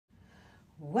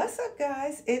What's up,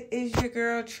 guys? It is your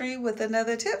girl Tree with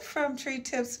another tip from Tree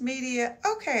Tips Media.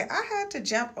 Okay, I had to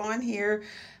jump on here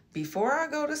before I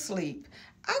go to sleep.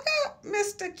 I got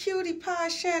Mr. Cutie Pie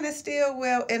Shannon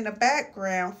Stillwell in the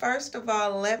background. First of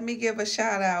all, let me give a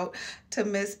shout out to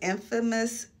Miss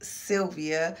Infamous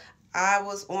Sylvia. I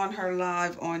was on her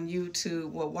live on YouTube,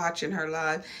 watching her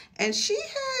live, and she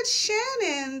had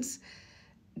Shannon's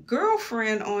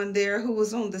girlfriend on there who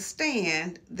was on the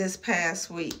stand this past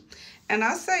week. And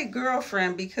I say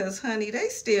girlfriend because, honey, they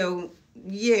still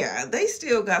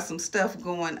got some stuff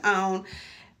going on.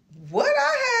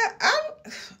 I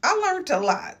learned a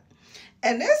lot.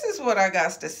 And this is what I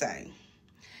got to say.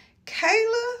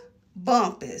 Kayla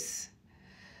Bumpus,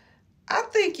 I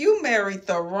think you married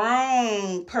the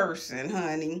wrong person,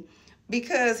 honey,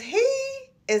 because he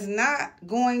is not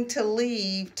going to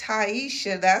leave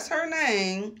Taisha, that's her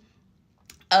name,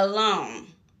 alone.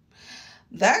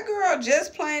 That girl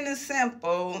just plain and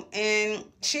simple, and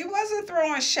she wasn't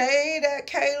throwing shade at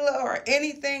Kayla or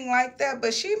anything like that,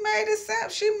 but she made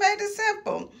it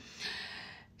simple.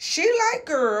 She liked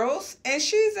girls, and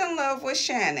she's in love with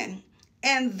Shannon,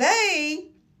 and they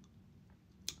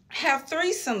have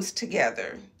threesomes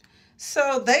together.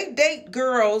 So they date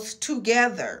girls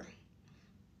together.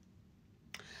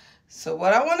 So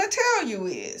what I want to tell you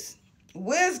is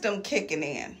wisdom kicking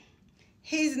in.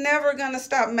 He's never going to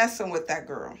stop messing with that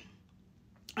girl.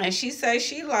 And she says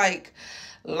she like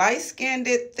light-skinned,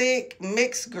 thick,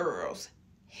 mixed girls.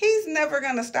 He's never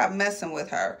going to stop messing with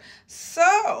her.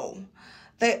 So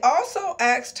they also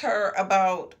asked her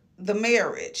about the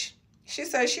marriage. She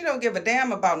says she don't give a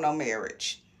damn about no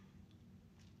marriage.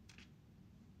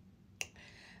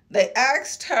 They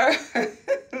asked her,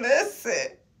 listen,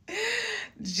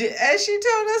 as she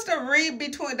told us to read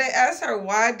between, they asked her,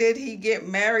 why did he get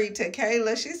married to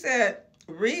Kayla? She said,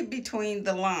 read between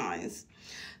the lines.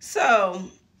 So,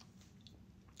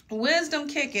 wisdom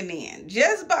kicking in.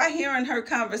 Just by hearing her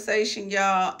conversation,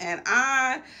 y'all, and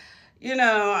I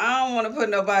don't want to put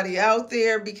nobody out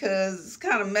there because it's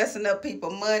kind of messing up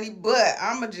people's money, but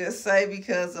I'm going to just say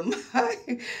because of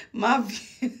my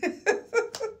view.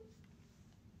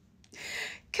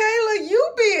 Kayla,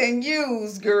 you being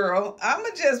used, girl. I'ma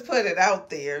just put it out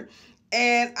there.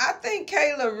 And I think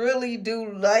Kayla really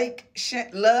do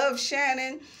love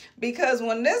Shannon, because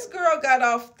when this girl got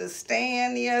off the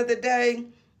stand the other day,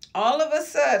 all of a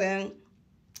sudden,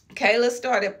 Kayla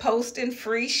started posting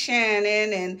free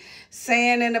Shannon and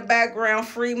saying in the background,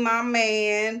 free my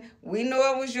man. We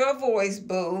know it was your voice,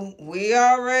 boo. We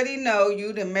already know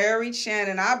you done married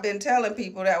Shannon. I've been telling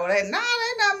people that. Well, they not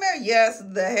married. Yes,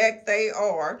 the heck they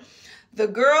are. The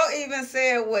girl even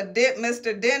said what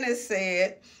Mr. Dennis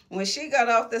said when she got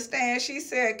off the stand. She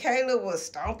said Kayla was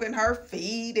stomping her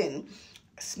feet and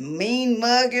mean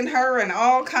mugging her and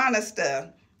all kind of stuff.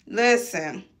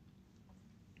 Listen.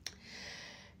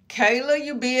 Kayla,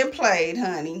 you being played,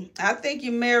 honey. I think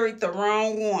you married the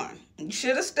wrong one. You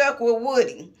should have stuck with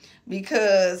Woody,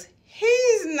 because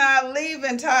he's not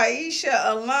leaving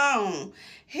Taisha alone.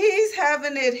 He's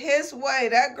having it his way.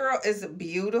 That girl is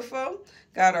beautiful.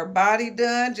 Got her body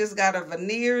done. Just got her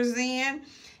veneers in.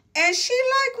 And she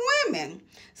like women.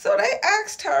 So they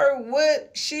asked her, would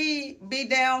she be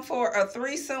down for a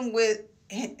threesome with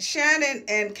Shannon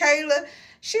and Kayla?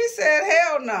 She said,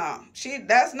 hell no.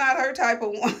 That's not her type of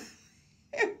one.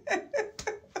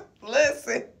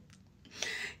 Listen,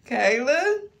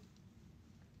 Kayla,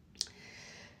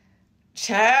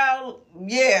 child,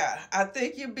 yeah, I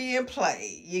think you're being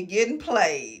played. You're getting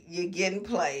played.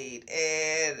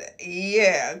 And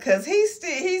yeah, because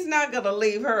he's not going to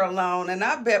leave her alone. And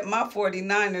I bet my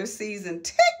 49ers season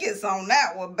tickets on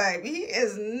that one, baby. He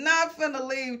is not going to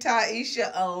leave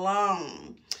Taisha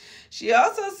alone. She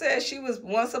also said she was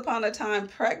once upon a time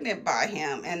pregnant by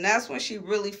him, and that's when she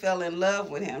really fell in love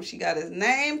with him. She got his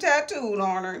name tattooed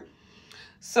on her.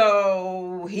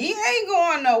 So he ain't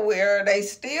going nowhere. They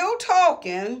still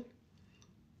talking.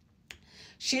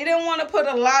 She didn't want to put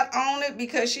a lot on it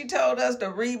because she told us to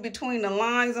read between the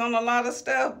lines on a lot of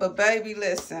stuff. But baby,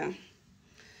 listen.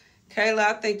 Kayla,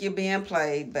 I think you're being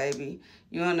played, baby.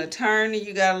 You're an attorney.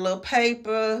 You got a little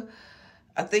paper.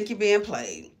 I think you're being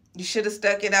played. You should have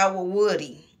stuck it out with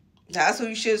Woody. That's who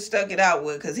you should have stuck it out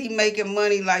with, because he making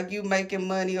money like you making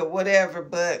money or whatever.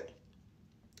 But,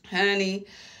 honey,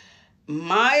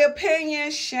 my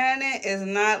opinion, Shannon is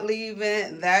not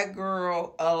leaving that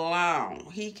girl alone.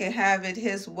 He can have it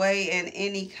his way in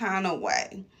any kind of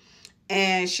way.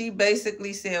 And she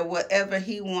basically said whatever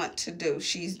he wants to do,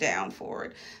 she's down for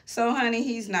it. So, honey,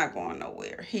 he's not going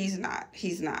nowhere. He's not.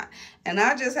 And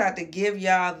I just had to give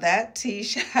y'all that tea.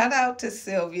 Shout out to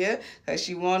Sylvia, because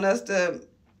she want us to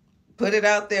put it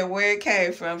out there where it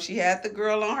came from. She had the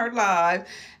girl on her live,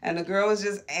 and the girl was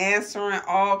just answering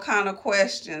all kind of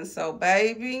questions. So,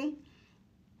 baby,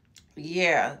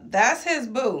 yeah, that's his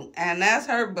boo, and that's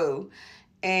her boo.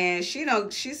 And she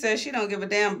says she don't give a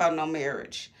damn about no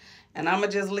marriage. And I'm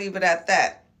going to just leave it at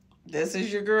that. This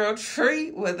is your girl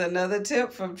Treat with another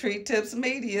tip from Treat Tips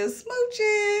Media.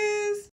 Smooches.